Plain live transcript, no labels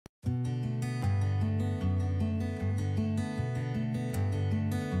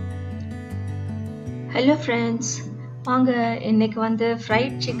Hello friends, வாங்க இன்னைக்கு வந்து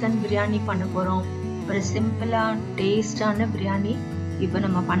fried chicken biryani பண்ண போறோம். ஒரு சிம்பிளா டேஸ்டான biryani இப்போ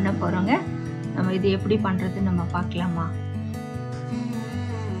நம்ம பண்ண போறோங்க. நம்ம இது எப்படி பண்றது நம்ம பார்க்கலாமா?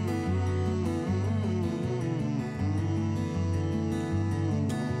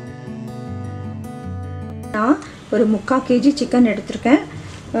 நான் ஒரு 3/4 kg chicken எடுத்துர்க்கேன்.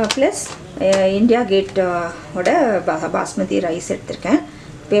 Plus India gate ஓட பாஸ்மதி ரைஸ் எடுத்துர்க்கேன்.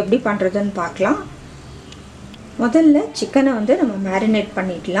 இப்போ எப்படி பண்றதுன்னு பார்க்கலாம். முதல்ல சிக்கனை வந்து நம்ம மேரினேட்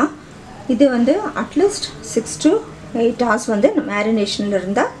பண்ணிடலாம். இது வந்து அட்லீஸ்ட் 6 to 8 hours வந்து மேரினேஷன்ல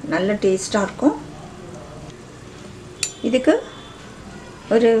இருந்தா நல்ல டேஸ்டா இருக்கும். இதுக்கு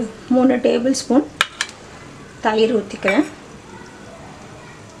ஒரு 3 டேபிள்ஸ்பூன் தயிர் ஊத்திக்கிறேன்.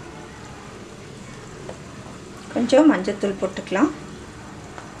 கொஞ்சம் மஞ்சள் போட்டுக்கலாம்.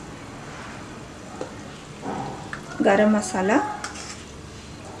 गरम मसाला,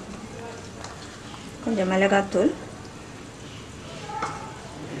 கொஞ்சம் மிளகாய்த்தூள்,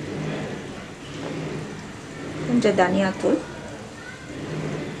 கொஞ்சம் தனியாத்தூள்,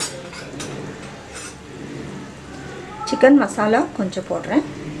 சிக்கன் மசாலா கொஞ்சம் போடுறேன்.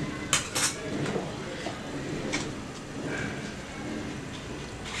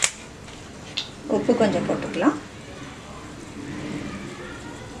 உப்பு கொஞ்சம் போட்டுக்கலாம்.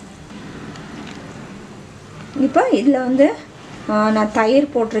 இப்போ இதில் வந்து நான்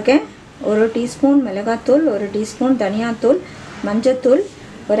தயிர் போட்டிருக்கேன். 1 டீஸ்பூன் மிளகாத்தூள், 1 டீஸ்பூன் தனியாத்தூள், மஞ்சத்தூள்,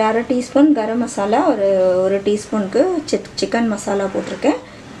 ஒரு 1/2 டீஸ்பூன் கரம் மசாலா, ஒரு டீஸ்பூனுக்கு சிக்கன் மசாலா போட்டிருக்கேன்.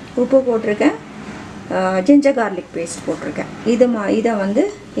 உப்பு போட்டிருக்கேன். ஜிஞ்சர் கார்லிக் பேஸ்ட் போட்டிருக்கேன். இதை வந்து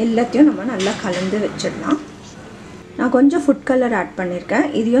எல்லாத்தையும் நம்ம நல்லா கலந்து வச்சிடலாம். நான் கொஞ்சம் ஃபுட் கலர் ஆட் பண்ணியிருக்கேன்.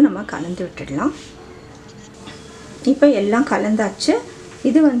 இதையும் நம்ம கலந்து விட்டுடலாம். இப்போ எல்லாம் கலந்தாச்சு.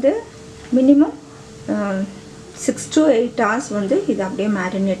 இது வந்து மினிமம் 6 to 8 hours வந்து இது அப்படியே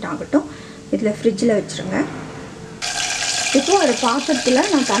மேரினேட் ஆகட்டும். இதில் ஃப்ரிட்ஜில் வச்சுருங்க. இப்போ ஒரு பாத்திரத்தில்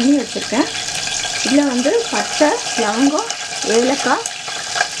நான் தண்ணி வச்சுருக்கேன். இதில் வந்து பட்டை, லவங்கம், ஏலக்காய்,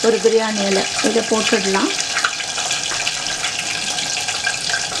 ஒரு பிரியாணி இலை இதை போட்டுடலாம்.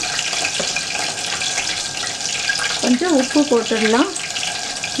 கொஞ்சம் உப்பு போட்டுடலாம்.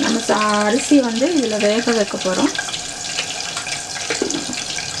 நம்ம அரிசி வந்து இதில் வேக வைக்க போகிறோம்.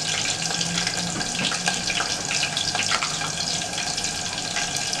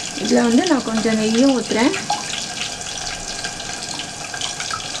 இதில் வந்து நான் கொஞ்சம் நெய்யும் ஊற்றுறேன்.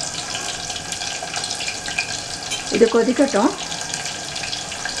 இது கொதிக்கட்டும்.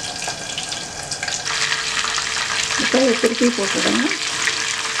 இப்போ திருப்பி போட்டுடுங்க.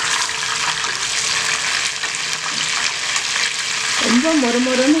 ரொம்ப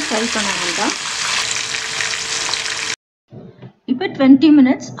மொறுமொறுன்னு ஃப்ரை பண்ண வேண்டாம். இப்போ 20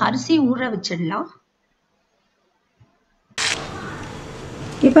 minutes அரிசி ஊற வச்சிடலாம்.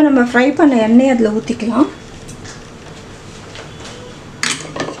 இப்போ நம்ம ஃப்ரை பண்ண எண்ணெய் அதில் ஊற்றிக்கலாம்.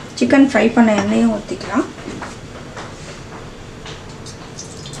 சிக்கன் ஃப்ரை பண்ண எண்ணெயும் ஊற்றிக்கலாம்.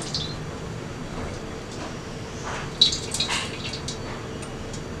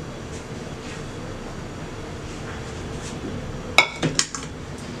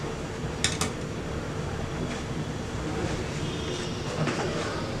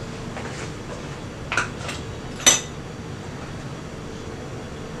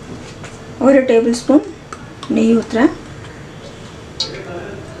 ஒரு டேபிள் ஸ்பூன் நெய் ஊற்றுறேன்.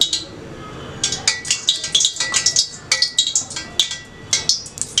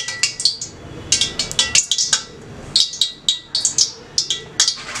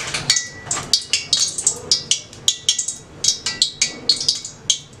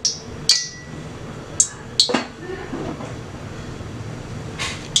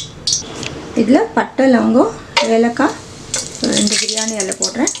 இதில் பட்டை, லவங்கம், ஏலக்காய், 2 பிரியாணி இலை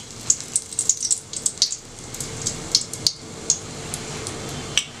போடுறேன்.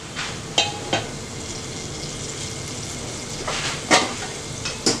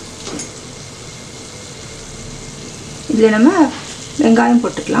 இதில் நம்ம வெங்காயம்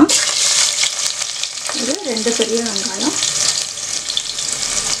போட்டுக்கலாம். இது 2 பெரிய வெங்காயம்.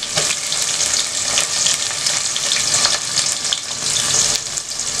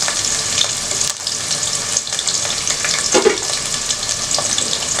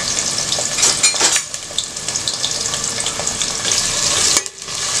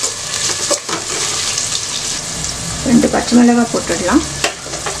 ரெண்டு பச்சை மிளகாய் போட்டுடலாம்.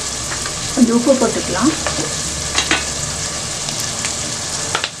 கொஞ்சம் உப்பு போட்டுக்கலாம்.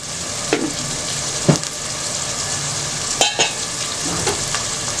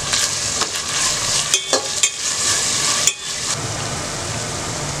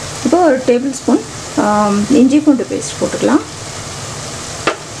 இப்போ ஒரு டேபிள் ஸ்பூன் இஞ்சி பூண்டு பேஸ்ட் போட்டுக்கலாம்.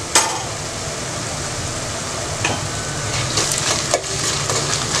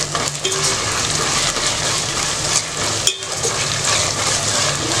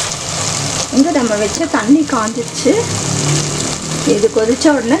 இங்கே நம்ம வச்ச தண்ணி காஞ்சிச்சு. இது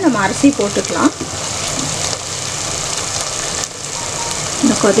கொதித்த உடனே நம்ம அரிசி போட்டுக்கலாம்.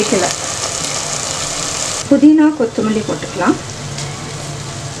 இன்னும் கொதிக்கலை. புதினா கொத்தமல்லி போட்டுக்கலாம்.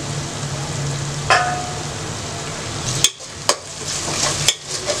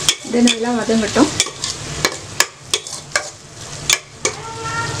 இது நல்லா வதங்கட்டும்.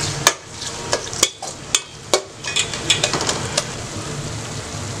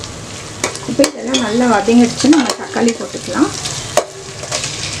 இப்போ இதெல்லாம் நல்லா வதங்கிடுச்சு. நம்ம தக்காளி போட்டுக்கலாம்.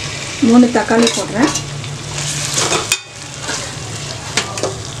 3 தக்காளி போடுறேன்.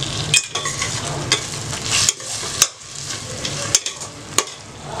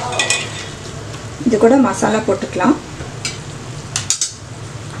 இது கூட மசாலா போட்டுக்கலாம்.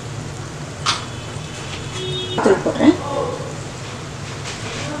 தூள் போடுறேன்.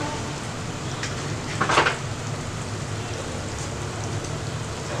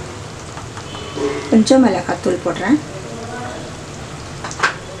 கொஞ்சம் மிளகாய் தூள் போடுறேன்.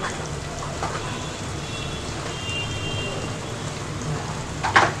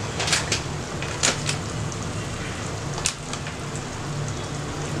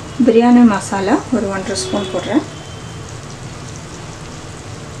 பிரியாணி மசாலா ஒரு 1.5 ஸ்பூன் போடுறேன்.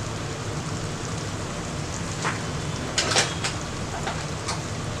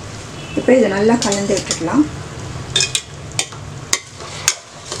 இப்போ இதை நல்லா கலந்து விட்டுடலாம்.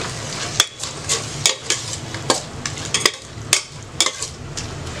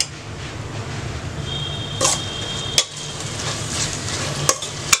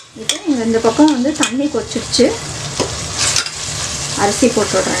 இப்போ இந்த பக்கம் வந்து தண்ணி கொதிச்சிடுச்சு. அரிசி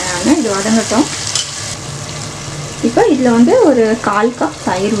போட்டு விட்றேன் நான். இது வதங்கட்டும். இப்போ இதில் வந்து ஒரு 1/4 கப்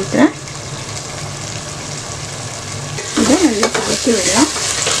தயிர் ஊற்றுறேன். இதை நல்லா கலக்கி விடலாம்.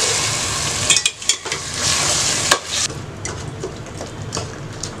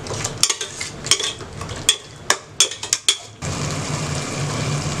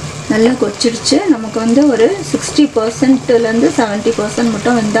 நல்லா கொச்சிடுச்சு. நமக்கு வந்து ஒரு 60%லேருந்து 70%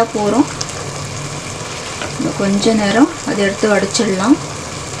 மட்டும் வெந்தால் போகிறோம். கொஞ்ச நேரம் அதை எடுத்து வடிச்சிடலாம்.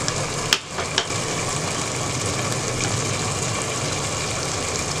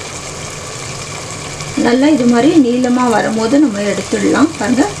 நல்லா இது மாதிரி நீளமாக வரும்போது நம்ம எடுத்துடலாம்.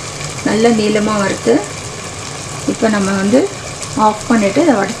 பாருங்கள், நல்ல நீளமாக வருது. இப்போ நம்ம வந்து ஆஃப் பண்ணிவிட்டு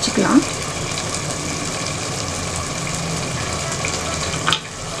இதை வடிச்சிக்கலாம்.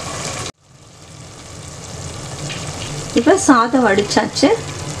 இப்போ சாதம் வடிச்சாச்சு.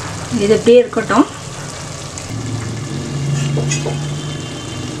 இது இப்படியே இருக்கட்டும்.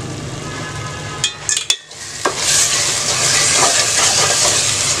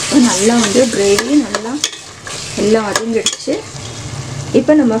 நல்லா வந்து கிரேவி நல்லா எல்லாம் வதங்கிடுச்சு.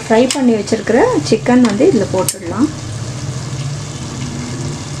 இப்போ நம்ம ஃப்ரை பண்ணி வச்சுருக்கிற சிக்கன் வந்து இதில் போட்டுடலாம்.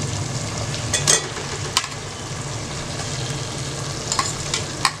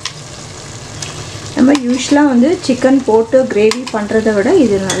 நம்ம யூஸ்வலாக வந்து சிக்கன் போட்டு கிரேவி பண்ணுறதை விட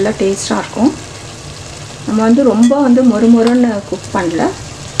இது நல்லா டேஸ்ட்டாக இருக்கும். நம்ம வந்து ரொம்ப வந்து மொறுமொறுன்னு குக் பண்ணல.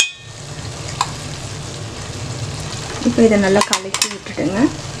 இப்போ இதை நல்லா கலக்கி விட்டுடுங்க.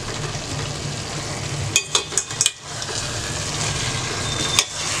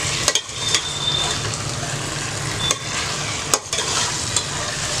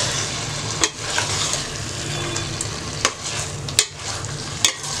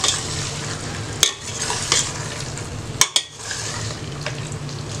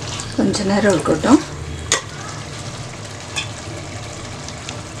 கொஞ்ச நேரம் இருக்கட்டும்.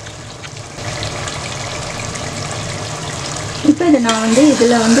 இப்போ இதை நான் வந்து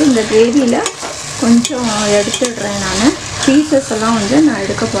இதில் வந்து இந்த கிரேவியில் கொஞ்சம் எடுத்துடுறேன். நான் பீசஸ் எல்லாம் வந்து நான்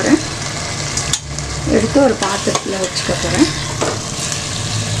எடுக்க போகிறேன். எடுத்து ஒரு பாத்திரத்தில் வச்சுக்க போகிறேன்.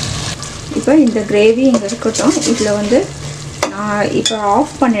 இப்போ இந்த கிரேவி இங்கே இருக்கட்டும். இதில் வந்து நான் இப்போ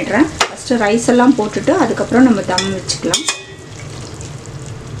ஆஃப் பண்ணிடுறேன். ஃபஸ்ட்டு ரைஸ் எல்லாம் போட்டுட்டு அதுக்கப்புறம் நம்ம தம் வச்சுக்கலாம்.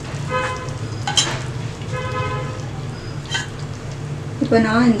 இப்போ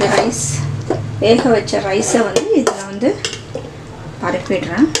நான் இந்த ரைஸ் வேக வச்ச ரைஸை வந்து இதில் வந்து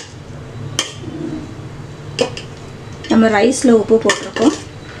பரப்பிடுறேன். நம்ம ரைஸில் உப்பு போட்டிருக்கோம்.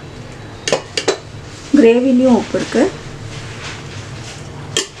 கிரேவிலையும் உப்பு இருக்குது.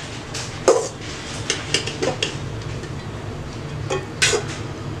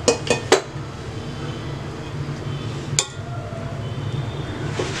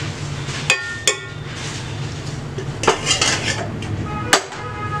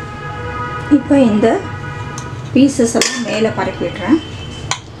 இப்போ இந்த பீசஸ் எல்லாம் மேலே பரப்பிடுறேன்.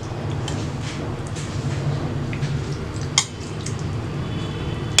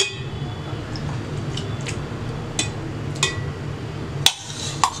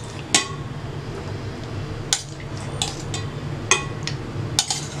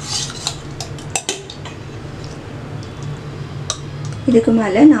 இதுக்கு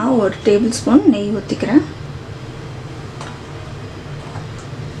மேலே நான் 1 டேபிள் ஸ்பூன் நெய் ஊற்றிக்கிறேன்.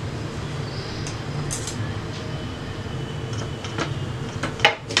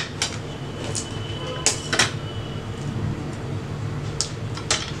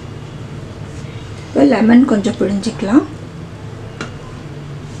 இப்போ லெமன் கொஞ்சம் பிழிஞ்சிக்கலாம்.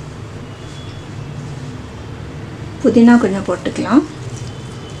 புதினா கொஞ்சம் போட்டுக்கலாம்.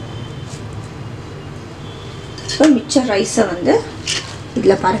 இப்போ மிச்ச ரைஸை வந்து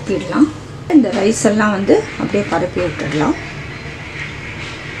இதில் பரப்பிடலாம். இந்த ரைஸ் எல்லாம் வந்து அப்படியே பரப்பி விட்டுடலாம்.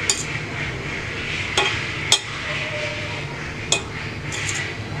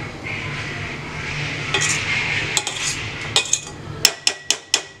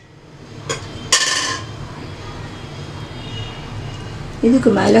 இதுக்கு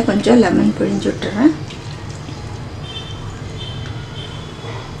மேலே கொஞ்சம் லெமன் பிழிஞ்சு விட்டுறேன்.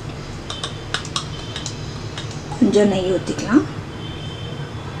 கொஞ்சம் நெய் ஊற்றிக்கலாம்.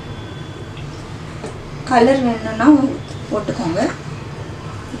 கலர் வேணும்னா போட்டுக்கோங்க.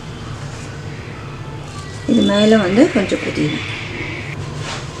 இது மேலே வந்து கொஞ்சம் புதினா,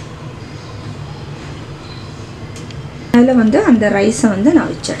 மேலே வந்து அந்த ரைஸை வந்து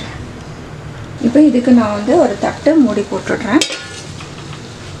நான் வச்சிடுறேன். இப்போ இதுக்கு நான் வந்து ஒரு தட்டை மூடி போட்டுடுறேன்.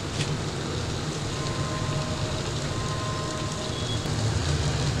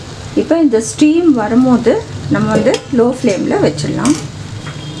 இப்போ இந்த ஸ்டீம் வரும்போது நம்ம வந்து லோ ஃப்ளேமில் வச்சிடலாம்.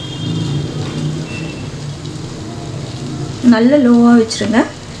 நல்ல லோவாக வச்சுருங்க.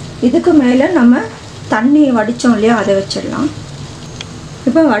 இதுக்கு மேலே நம்ம தண்ணி வடித்தோம் இல்லையா, அதை வச்சிடலாம்.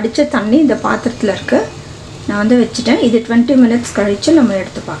 இப்போ வடித்த தண்ணி இந்த பாத்திரத்தில் இருக்குது. நான் வந்து வச்சுட்டேன். இது 20 மினிட்ஸ் கழித்து நம்ம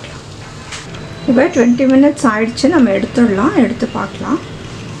எடுத்து பார்க்கலாம். இப்போ 20 மினிட்ஸ் ஆயிடுச்சு. நம்ம எடுத்துடலாம். எடுத்து பார்க்கலாம்.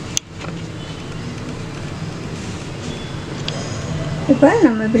 இப்போ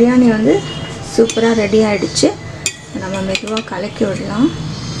நம்ம பிரியாணி வந்து சூப்பராக ரெடி ஆகிடுச்சு. நம்ம மெதுவாக கலக்கி விடலாம்.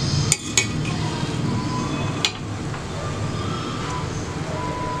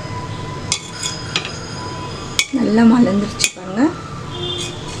 நல்லா மலர்ந்துருச்சு பாருங்க.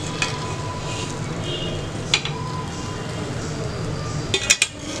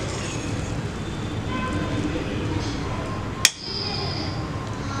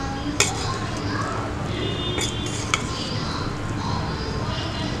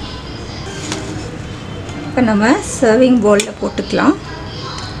 இப்போ நம்ம சர்விங் பவுலில் போட்டுக்கலாம்.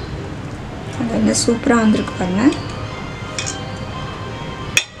 அது வந்து சூப்பராக வந்திருக்கு பாருங்க.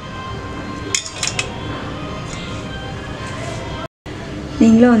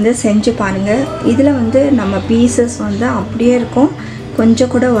 நீங்களும் வந்து செஞ்சு பாருங்கள். இதில் வந்து நம்ம பீசஸ் வந்து அப்படியே இருக்கும்,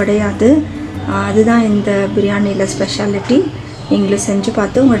 கொஞ்சம் கூட உடையாது. அதுதான் இந்த பிரியாணியில் ஸ்பெஷாலிட்டி. நீங்களும் செஞ்சு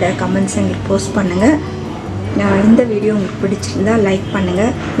பார்த்து உங்களோட கமெண்ட்ஸ் எங்களுக்கு போஸ்ட் பண்ணுங்கள். இந்த வீடியோ உங்களுக்கு பிடிச்சிருந்தால் லைக்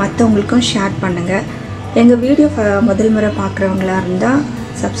பண்ணுங்கள், மற்றவங்களுக்கும் ஷேர் பண்ணுங்கள். எங்கள் வீடியோ முதல் முறை பார்க்குறவங்களா இருந்தால்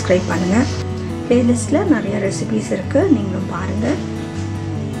சப்ஸ்கிரைப் பண்ணுங்கள். ப்ளேலிஸ்ட்டில் நிறைய ரெசிபீஸ் இருக்குது, நீங்களும் பாருங்கள்.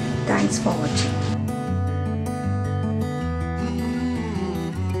 தேங்க்ஸ் ஃபார் வாட்சிங்.